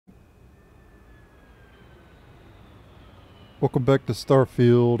Welcome back to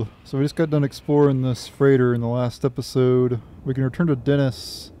Starfield. So we just got done exploring this freighter in the last episode. We can return to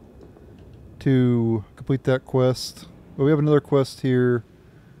Dennis to complete that quest. But we have another quest here.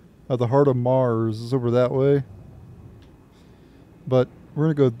 The Heart of Mars is over that way. But we're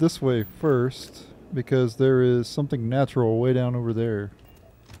going to go this way first because there is something natural way down over there.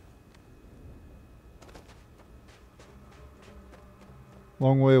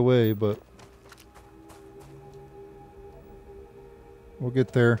 Long way away, but we'll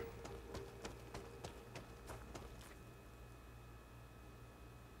get there.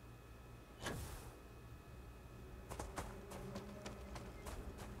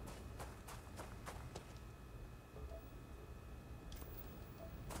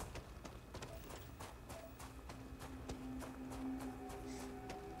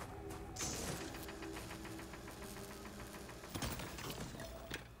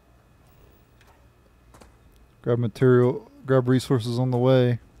 Grab material, grab resources on the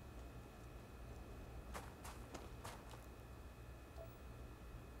way.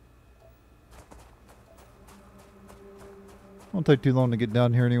 Won't take too long to get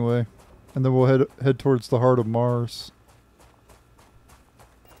down here anyway. And then we'll head towards the Heart of Mars.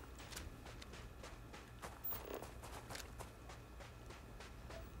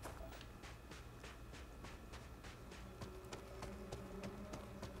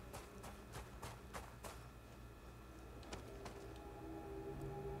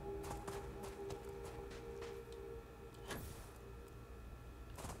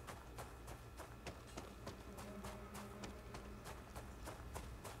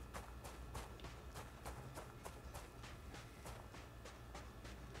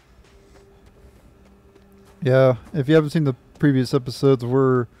 Yeah, if you haven't seen the previous episodes,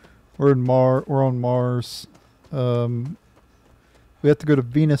 we're on Mars. We have to go to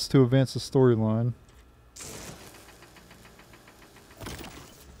Venus to advance the storyline.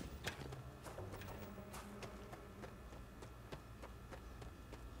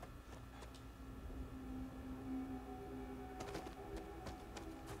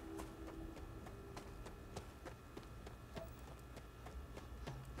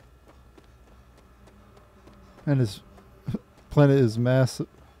 And his planet is massive.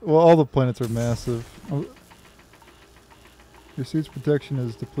 Well, all the planets are massive. Your suit's protection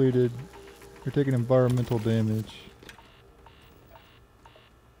is depleted. You're taking environmental damage.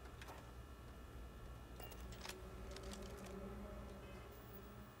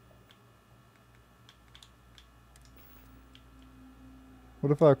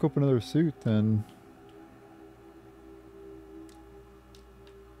 What if I equip another suit then?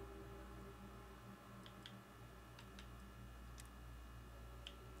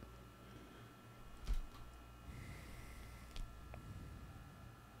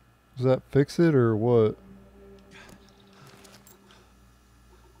 Does that fix it or what?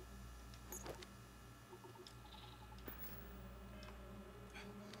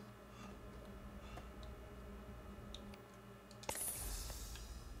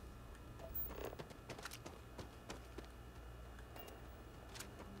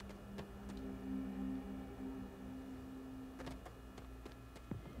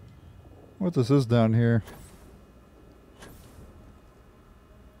 What this is down here?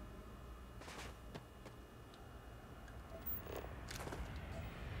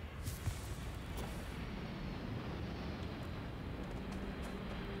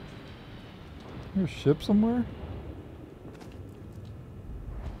 There's a ship somewhere?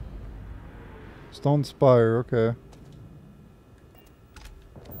 Stone Spire, okay.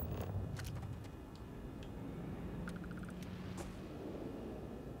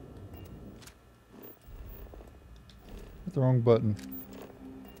 Hit the wrong button.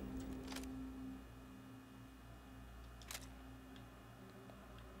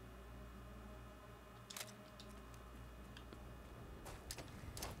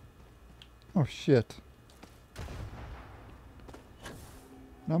 Oh shit.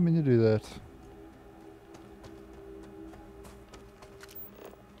 Not mean to do that.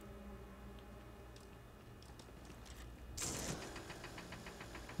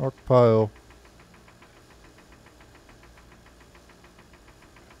 Arc pile.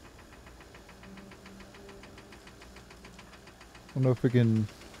 Don't know if we can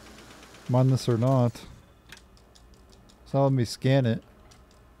mine this or not. It's not letting me scan it.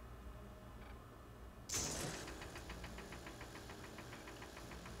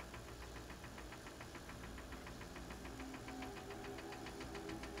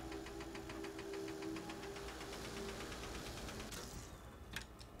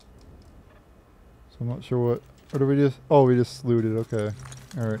 I'm not sure what. Or did we just. Oh, we just looted. Okay.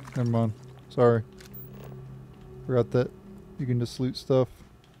 Alright, never mind. Sorry. Forgot that You can just loot stuff.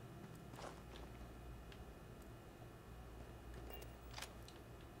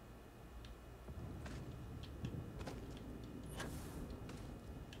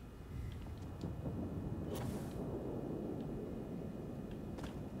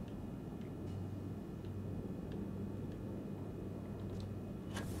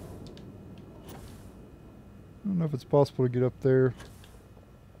 I don't know if it's possible to get up there.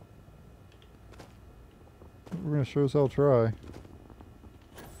 We're going to show us how to try.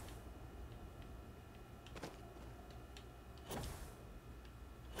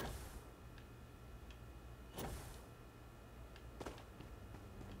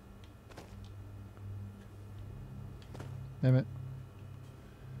 Damn it.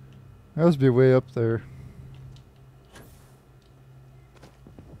 There must be a way up there.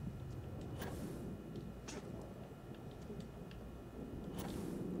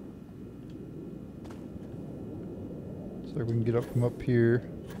 So we can get up from up here.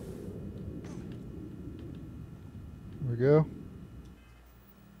 There we go.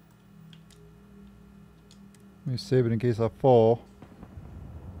 Let me save it in case I fall.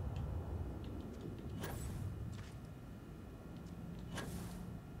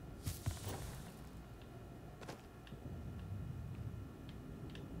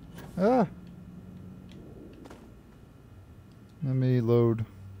 Ah! Let me load.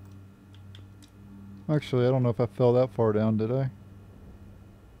 Actually, I don't know if I fell that far down, did I?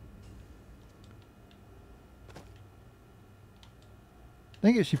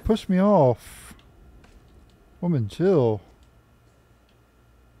 Dang it, she pushed me off. Woman, chill.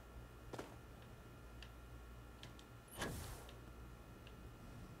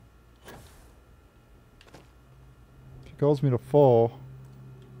 She calls me to fall.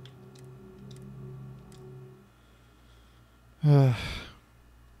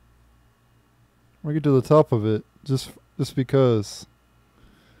 I'm gonna get to the top of it just because,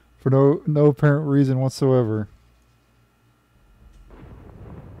 for no apparent reason whatsoever.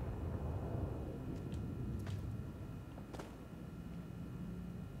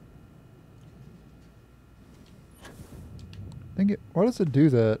 Dang it! Why does it do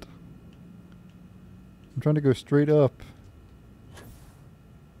that? I'm trying to go straight up.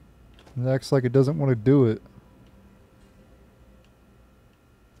 It acts like it doesn't want to do it.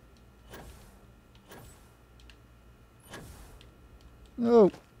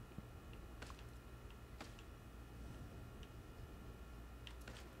 No.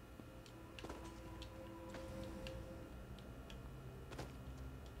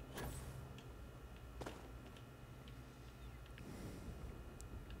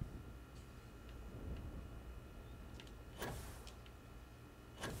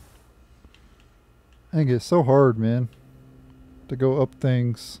 Dang, it's so hard, man, to go up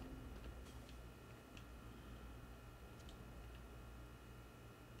things.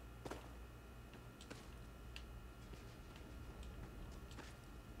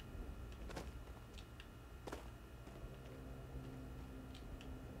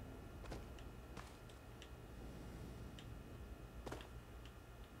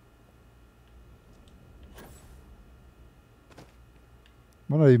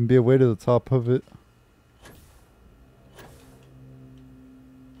 Might not even be a way to the top of it.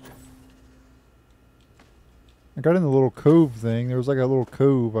 I got in the little cove thing. There was like a little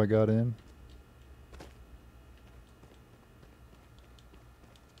cove I got in.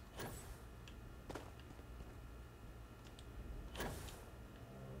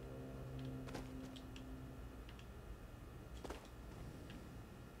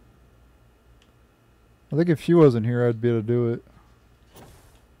 I think if she wasn't here, I'd be able to do it.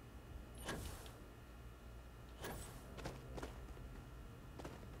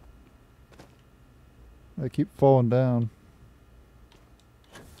 I keep falling down.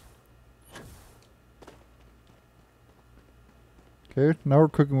 Okay, now we're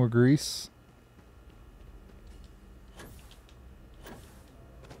cooking with grease.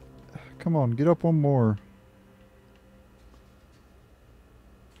 Come on, get up one more.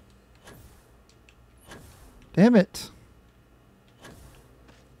 Damn it!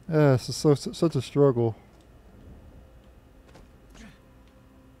 This is such a struggle.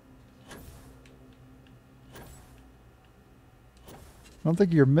 I don't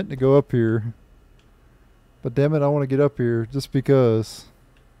think you're meant to go up here. But damn it, I want to get up here just because.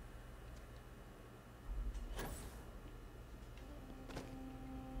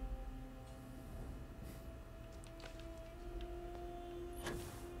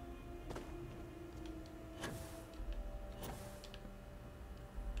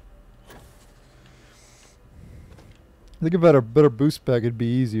 I think if I had a better boost pack it'd be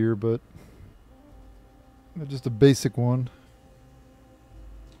easier, but just a basic one.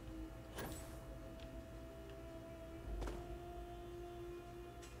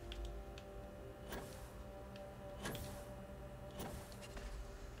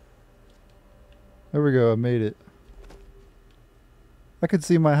 There we go, I made it. I could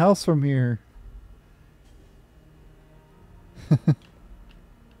see my house from here.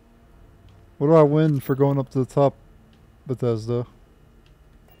 What do I win for going up to the top, Bethesda?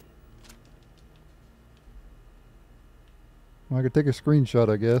 Well, I could take a screenshot,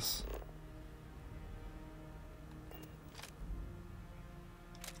 I guess.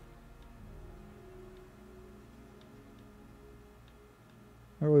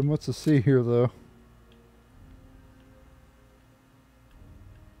 Not really much to see here, though.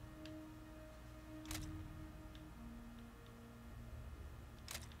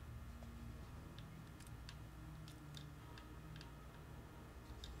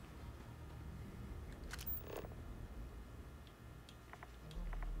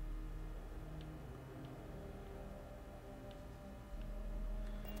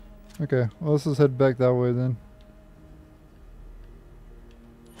 Okay, well, let's just head back that way then.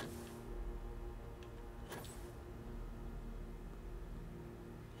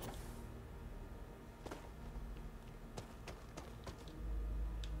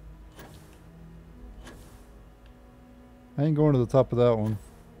 I ain't going to the top of that one.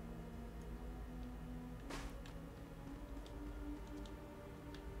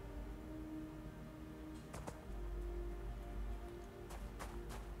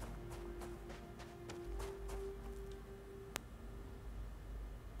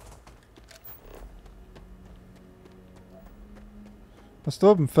 I still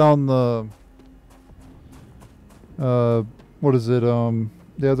haven't found the what is it,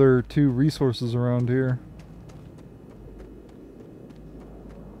 the other 2 resources around here.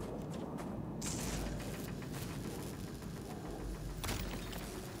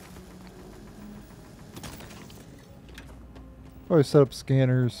 Probably set up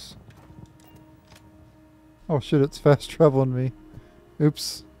scanners. Oh shit, it's fast traveling me.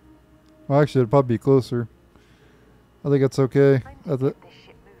 Oops. Well, actually, it'd probably be closer. I think it's okay. No,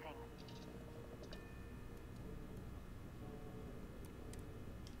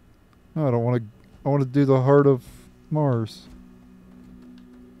 I don't want to. I want to do the heart of Mars.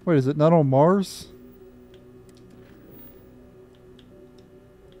 Wait, is it not on Mars?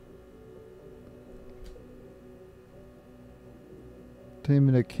 Tame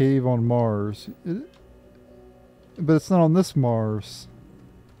in a cave on Mars. But it's not on this Mars.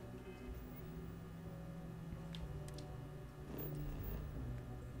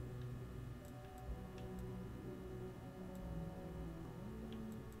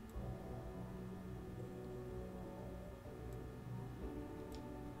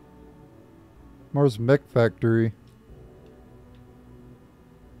 Mars Mech Factory.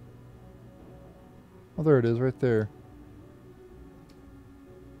 Oh, there it is, right there.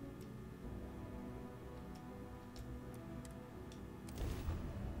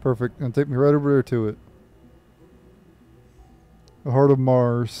 Perfect. And take me right over there to it. The heart of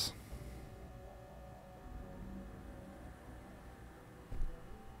Mars.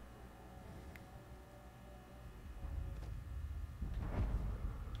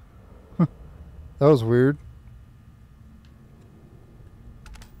 That was weird.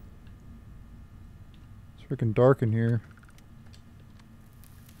 It's freaking dark in here.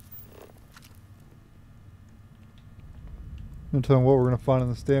 No telling what we're gonna find in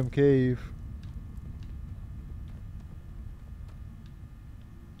this damn cave.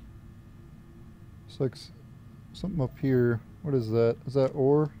 It's like something up here. What is that? Is that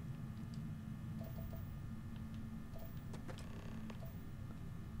ore?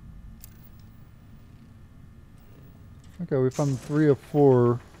 Okay, we found 3 of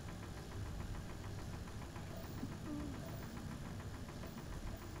 4.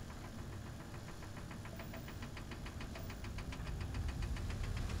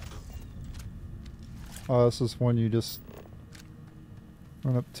 Oh, this is one you just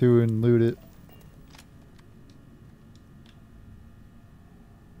run up to and loot it.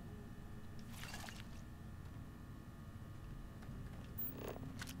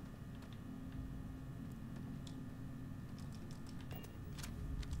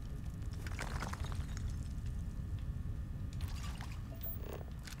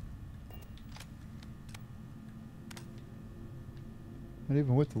 And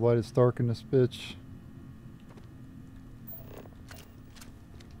even with the light, it's dark in this bitch.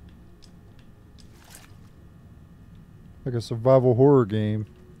 Like a survival horror game.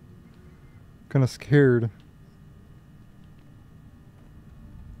 Kinda scared.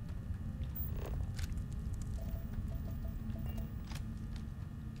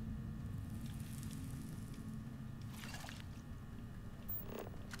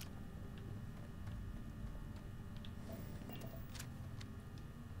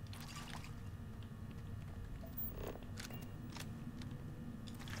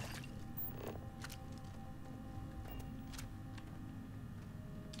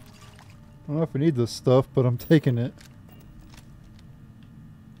 don't know if I need this stuff, but I'm taking it.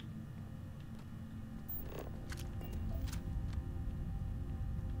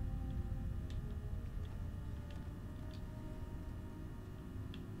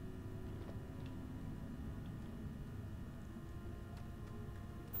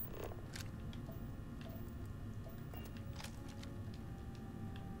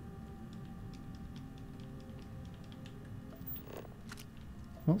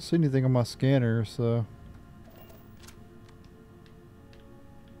 I don't see anything on my scanner, so...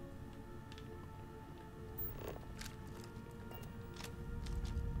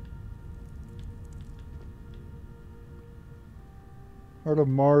 Heart of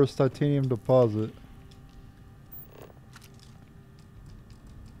Mars titanium deposit.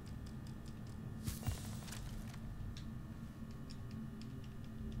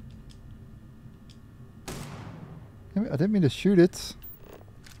 Damn it, I didn't mean to shoot it.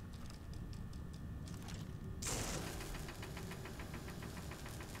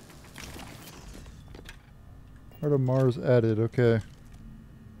 Heart of Mars added, okay.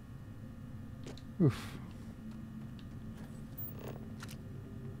 Oof.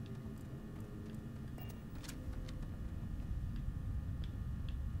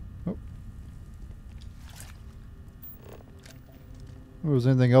 Oh. If there was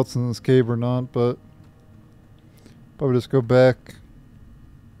anything else in this cave or not, but probably just go back.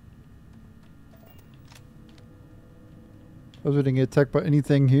 I was getting attacked by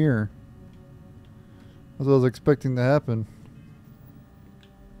anything here. That's what I was expecting to happen.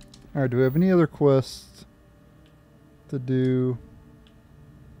 Alright, do we have any other quests to do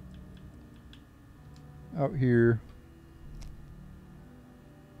out here?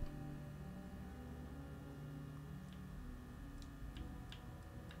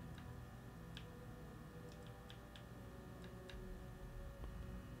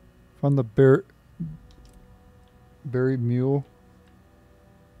 Find the buried mule.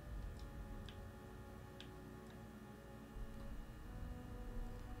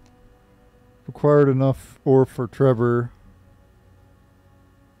 Required enough ore for Trevor.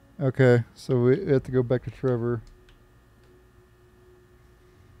 Okay, so we have to go back to Trevor.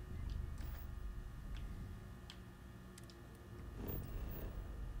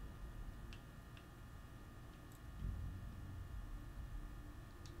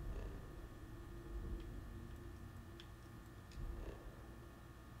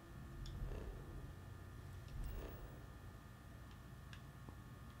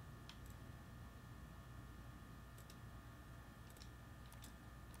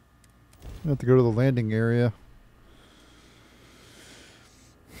 I have to go to the landing area.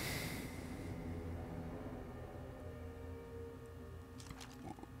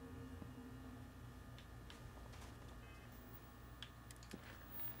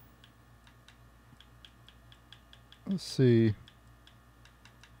 Let's see.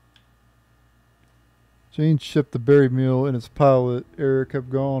 Jane shipped the buried mule and its pilot, Eric,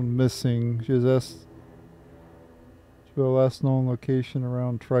 have gone missing. She has asked for the last known location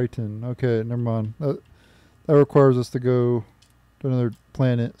around Triton. Okay, never mind. That requires us to go to another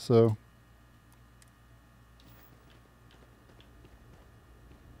planet, so...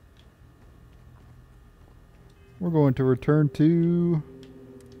 We're going to return to...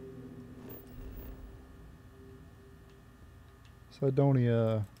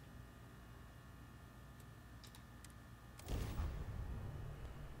 Cydonia.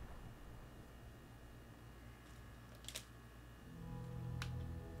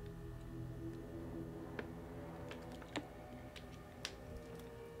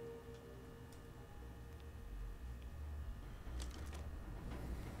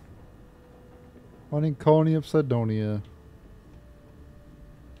 Mining colony of Cydonia.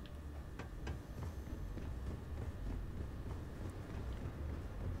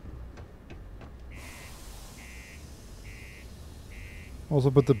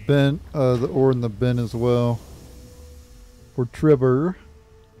 Also put the the ore in the bin as well. For Trevor.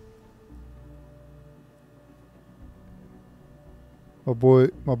 My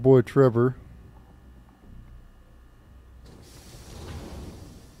boy Trevor.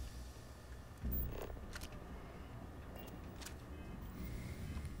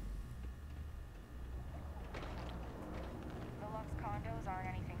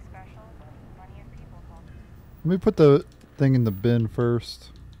 Let me put the thing in the bin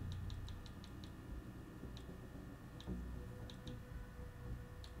first.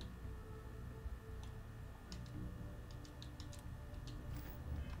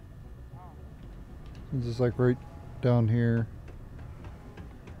 It's just like right down here.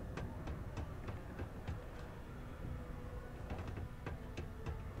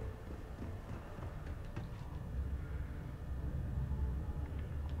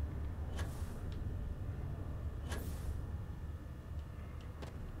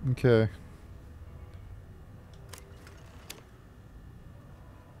 Okay.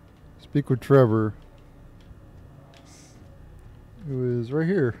 Speak with Trevor. Who is right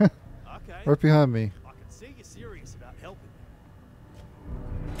here. Okay. Right behind me. I can see you're serious about helping me.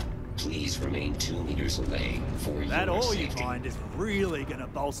 Please remain 2 meters away for That your all you safety. find is really gonna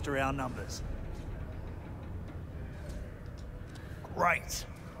bolster our numbers. Great.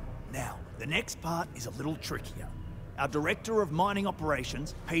 Now, the next part is a little trickier. Our Director of Mining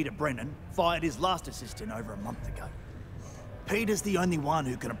Operations, Peter Brennan, fired his last assistant over a month ago. Peter's the only one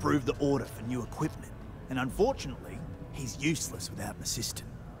who can approve the order for new equipment, and unfortunately, he's useless without an assistant.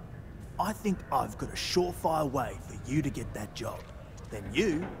 I think I've got a surefire way for you to get that job. Then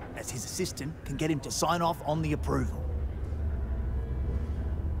you, as his assistant, can get him to sign off on the approval.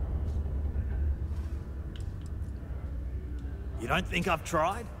 You don't think I've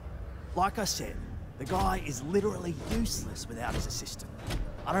tried? Like I said, the guy is literally useless without his assistant.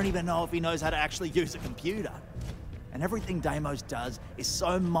 I don't even know if he knows how to actually use a computer. And everything Deimos does is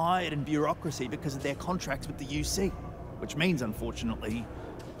so mired in bureaucracy because of their contracts with the UC. Which means, unfortunately,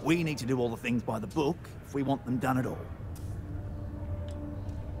 we need to do all the things by the book if we want them done at all.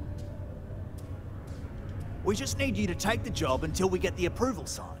 We just need you to take the job until we get the approval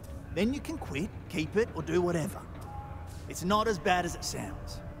signed. Then you can quit, keep it, or do whatever. It's not as bad as it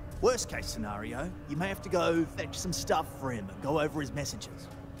sounds. Worst case scenario, you may have to go fetch some stuff for him and go over his messages.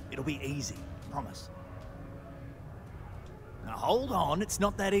 It'll be easy, promise. Now hold on, it's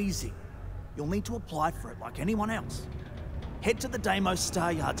not that easy. You'll need to apply for it like anyone else. Head to the Deimos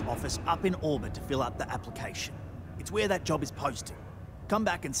Star Yard's office up in orbit to fill out the application. It's where that job is posted. Come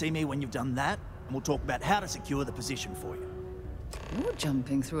back and see me when you've done that, and we'll talk about how to secure the position for you. You're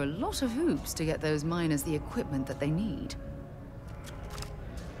jumping through a lot of hoops to get those miners the equipment that they need.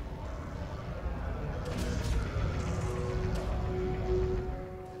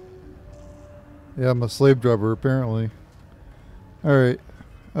 Yeah, I'm a slave driver, apparently. Alright.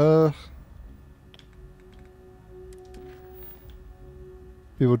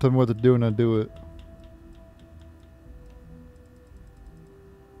 People tell me what to do and I do it.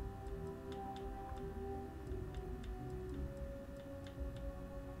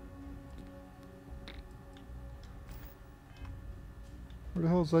 Where the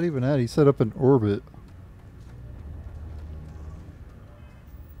hell is that even at? He set up an orbit.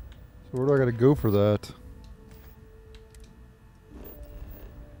 So where do I gotta go for that?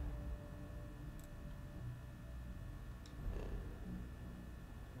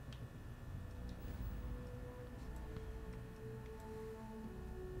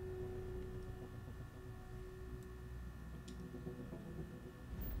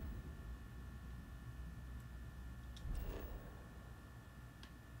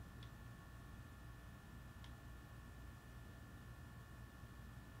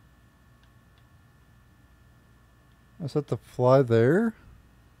 I set to fly there?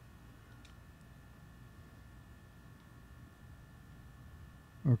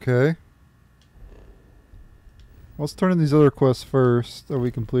 Okay. Let's turn in these other quests first that we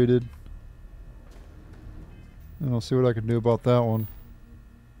completed. And I'll see what I can do about that one.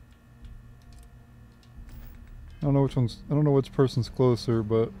 I don't know which person's closer,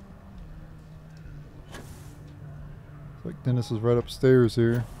 but it's like Dennis is right upstairs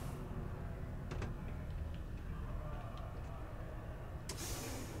here.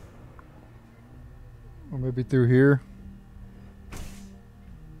 Or maybe through here.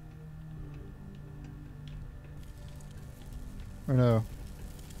 Or no.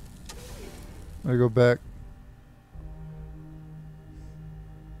 I go back.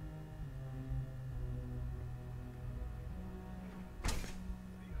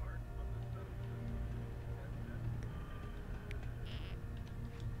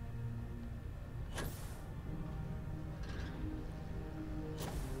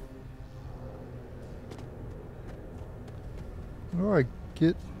 How do I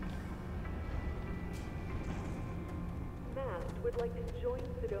get... Mast would like to join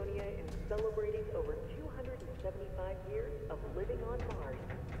Sidonia in celebrating over 275 years of living on Mars.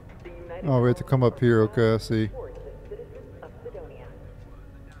 The United Oh, we have to come up here. Okay, I see. supports the citizens of Sidonia.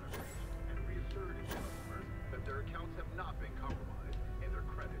 And reassure customers that their accounts have not been compromised and their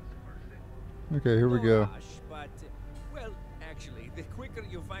credits are safe. Okay, here we go. But, well, actually, the quicker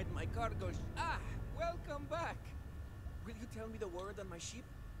you find my cargoes... Ah, welcome back. Will you tell me the word on my ship?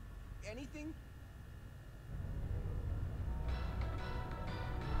 Anything?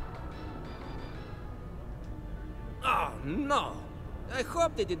 Oh, no. I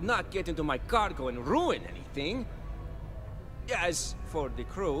hope they did not get into my cargo and ruin anything. As for the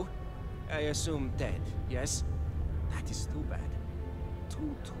crew, I assume dead, yes? That is too bad.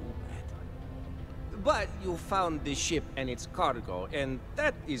 too bad. But you found the ship and its cargo, and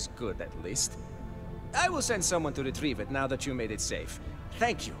that is good at least. I will send someone to retrieve it now that you made it safe.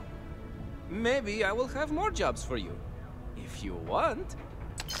 Thank you. Maybe I will have more jobs for you. If you want.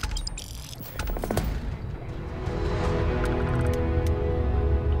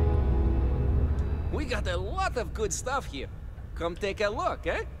 We got a lot of good stuff here. Come take a look,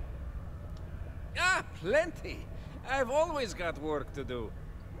 eh? Ah, plenty. I've always got work to do.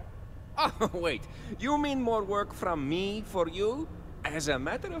 Oh, wait. You mean more work from me for you? As a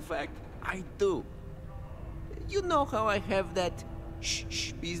matter of fact, I do. You know how I have that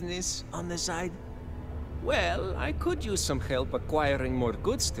shh business on the side? Well, I could use some help acquiring more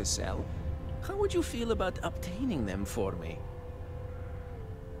goods to sell. How would you feel about obtaining them for me?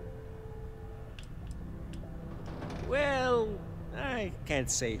 Well, I can't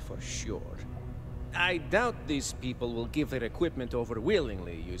say for sure. I doubt these people will give their equipment over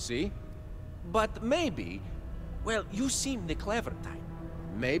willingly, you see. But maybe, well, you seem the clever type.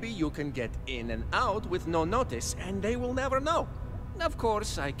 Maybe you can get in and out with no notice, and they will never know. Of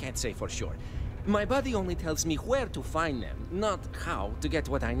course, I can't say for sure. My buddy only tells me where to find them, not how to get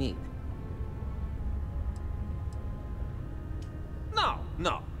what I need.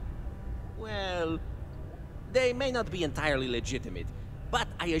 No. Well, they may not be entirely legitimate, but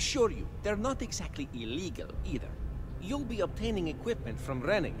I assure you, they're not exactly illegal either. You'll be obtaining equipment from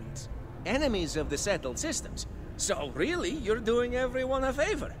renegades, enemies of the settled systems. So really, you're doing everyone a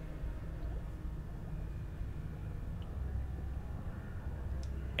favor.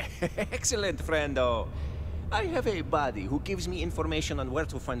 Excellent, friendo. I have a buddy who gives me information on where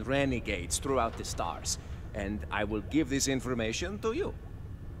to find renegades throughout the stars, and I will give this information to you.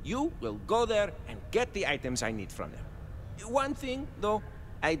 You will go there and get the items I need from them. One thing, though,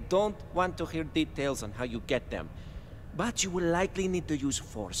 I don't want to hear details on how you get them, but you will likely need to use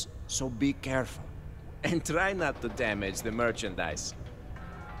force, so be careful. And try not to damage the merchandise.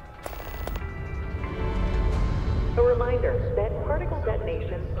 A reminder that particle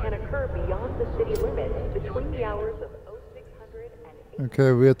detonations can occur beyond the city limits between the hours of 0600 and 8.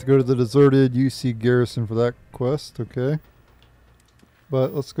 Okay, we have to go to the deserted UC garrison for that quest, okay.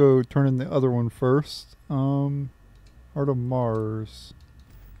 But let's go turn in the other one first. Heart of Mars.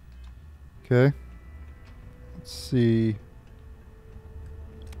 Okay. Let's see. Used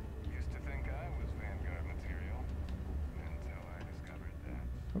to think I was Vanguard material until I discovered that.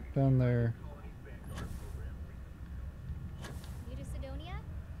 Up down there. You to Sidonia?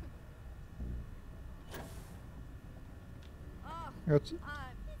 That's It's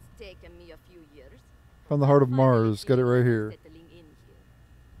taken me a few years. found the Heart of Mars. Got it right here. Settling in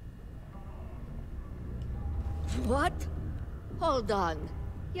here. What? Hold on.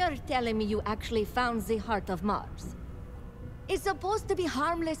 You're telling me you actually found the Heart of Mars? It's supposed to be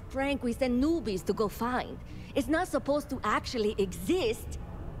harmless prank we send newbies to go find. It's not supposed to actually exist.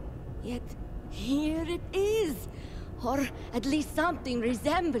 Yet, here it is. Or at least something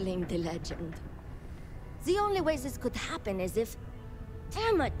resembling the legend. The only way this could happen is if...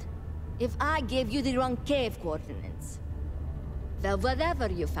 Damn it! If I gave you the wrong cave coordinates. Well, whatever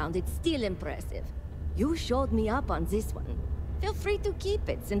you found, it's still impressive. You showed me up on this one. Feel free to keep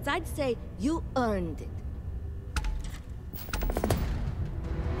it, since I'd say you earned it.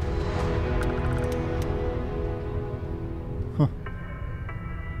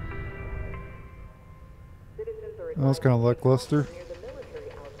 Citizens are That was kind of lackluster. near the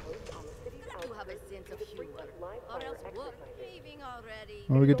military outpost on the city's You have a sense of humor. Or else what? Leaving already.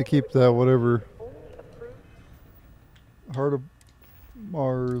 Well, we get to keep that, whatever. only approved. Heart of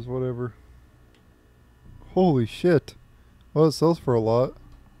Mars, whatever. Holy shit. Well, it sells for a lot.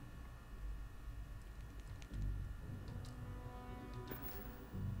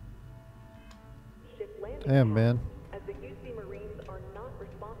 Ship landing Damn, pads, man. as the UC Marines are not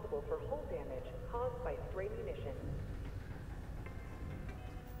responsible for hull damage caused by stray munitions.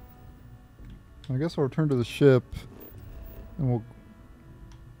 I guess I'll return to the ship. And we'll...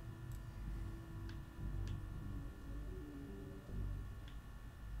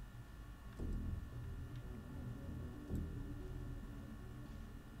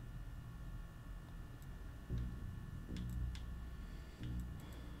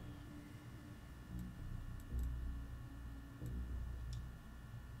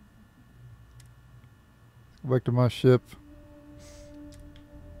 Go back to my ship.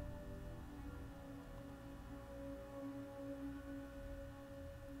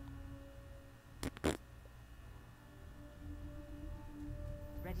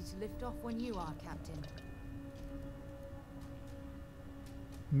 Ready to lift off when you are, Captain.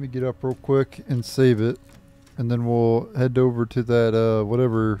 Let me get up real quick and save it. and then we'll head over to that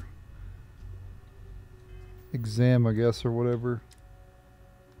whatever exam, I guess, or whatever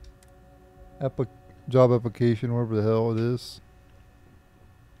job application, whatever the hell it is.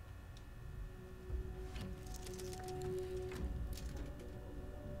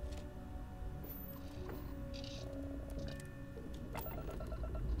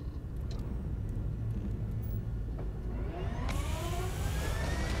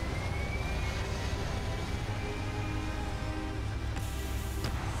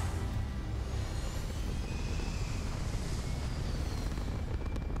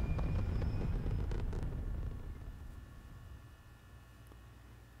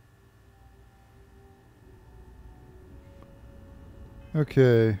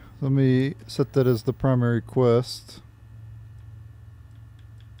 Okay, let me set that as the primary quest.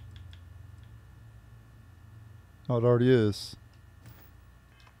 Oh, it already is.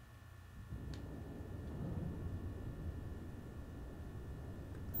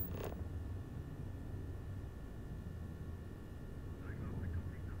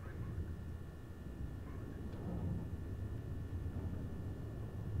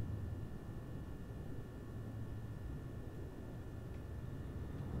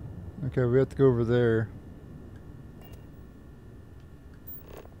 Okay, we have to go over there.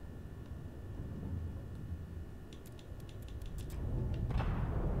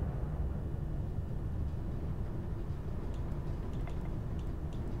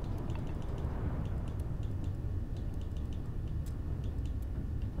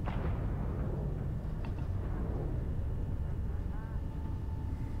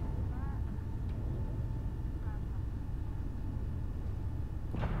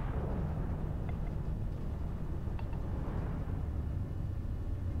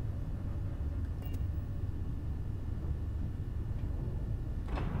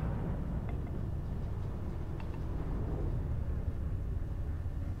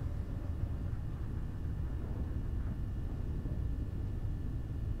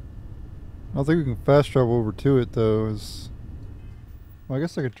 I don't think we can fast travel over to it though. Well, I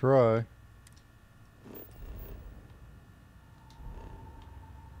guess I could try.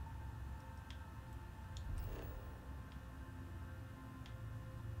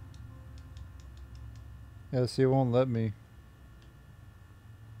 Yeah, see, it won't let me.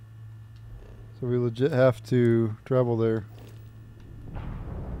 So we legit have to travel there.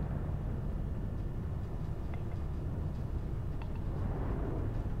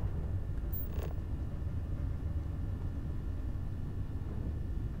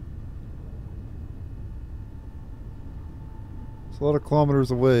 It's a lot of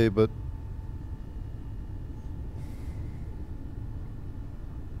kilometers away, but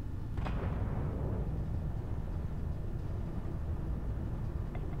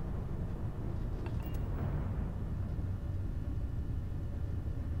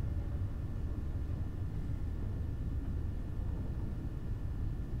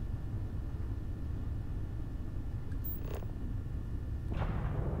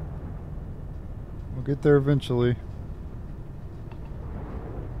we'll get there eventually.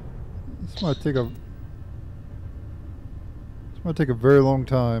 This might take a very long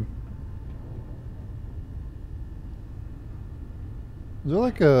time. Is there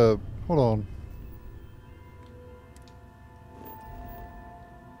like a... hold on.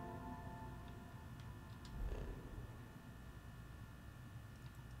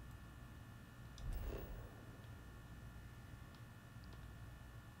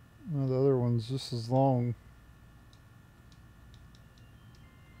 No, the other one's just as long.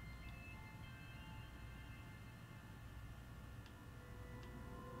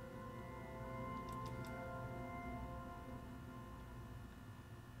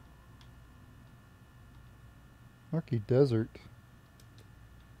 Lucky desert.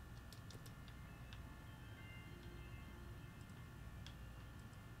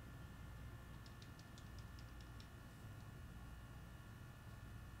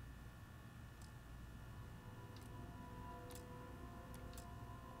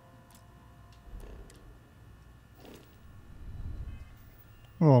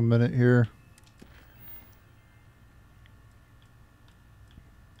 Hold on a minute here.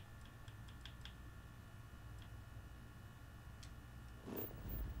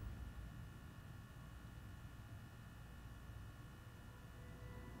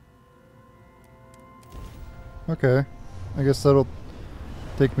 Okay. I guess that'll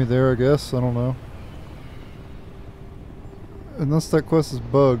take me there, I guess. I don't know. Unless that quest is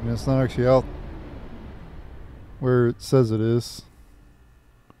bugged and it's not actually out where it says it is.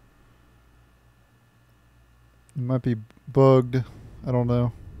 It might be bugged. I don't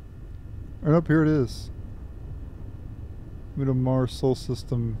know. Right up here it is. Moon of Mars, Sol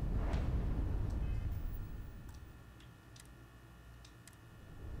System.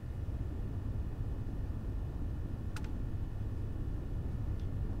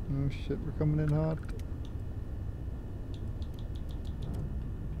 Oh shit, we're coming in hot.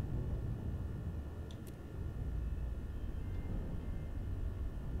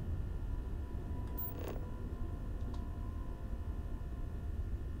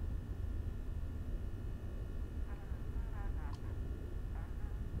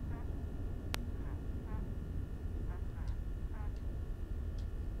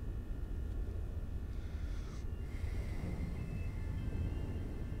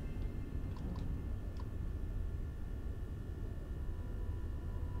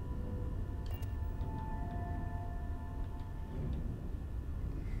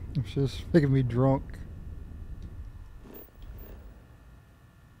 It's just making me drunk.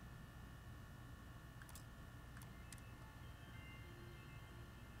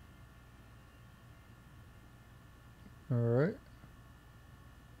 All right.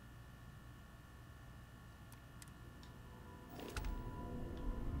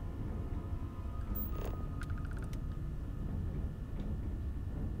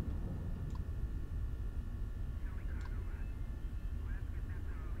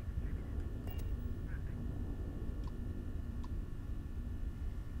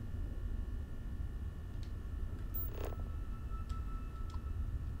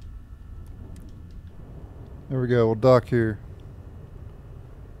 There we go, we'll dock here.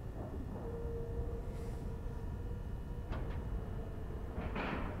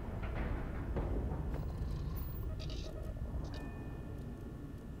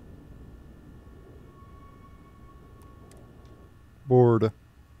 Board.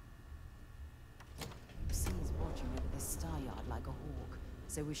 See's watching over the star yard like a hawk,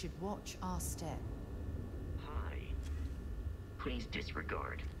 so we should watch our step. Hi. Please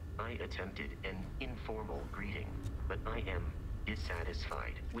disregard. I attempted an informal greeting, but I am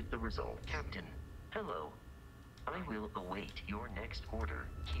dissatisfied with the result. Captain, hello. I will await your next order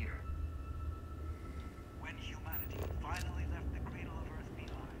here. When humanity finally left the cradle of Earth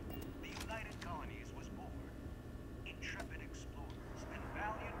behind, the United Colonies was born. Intrepid explorers and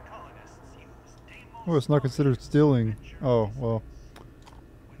valiant colonists used Deimos. Oh, it's not considered stealing. Oh, well.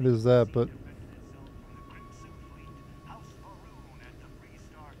 It is that, but...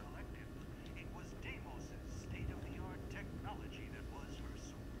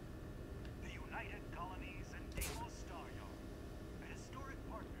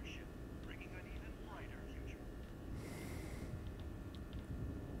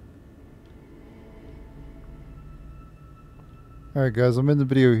 Alright guys, I'm in the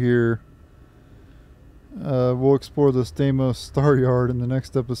video here. We'll explore this Deimos Star Yard in the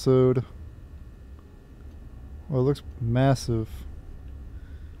next episode. Well, it looks massive.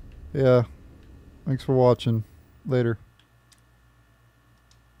 Yeah. Thanks for watching. Later.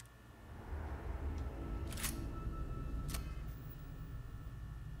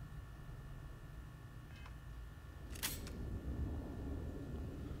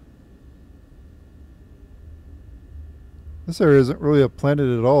 This area isn't really a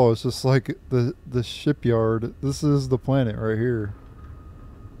planet at all. It's just like the shipyard. This is the planet right here.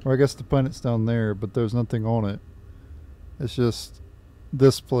 Or I guess the planet's down there, but there's nothing on it. It's just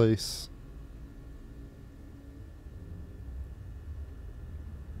this place.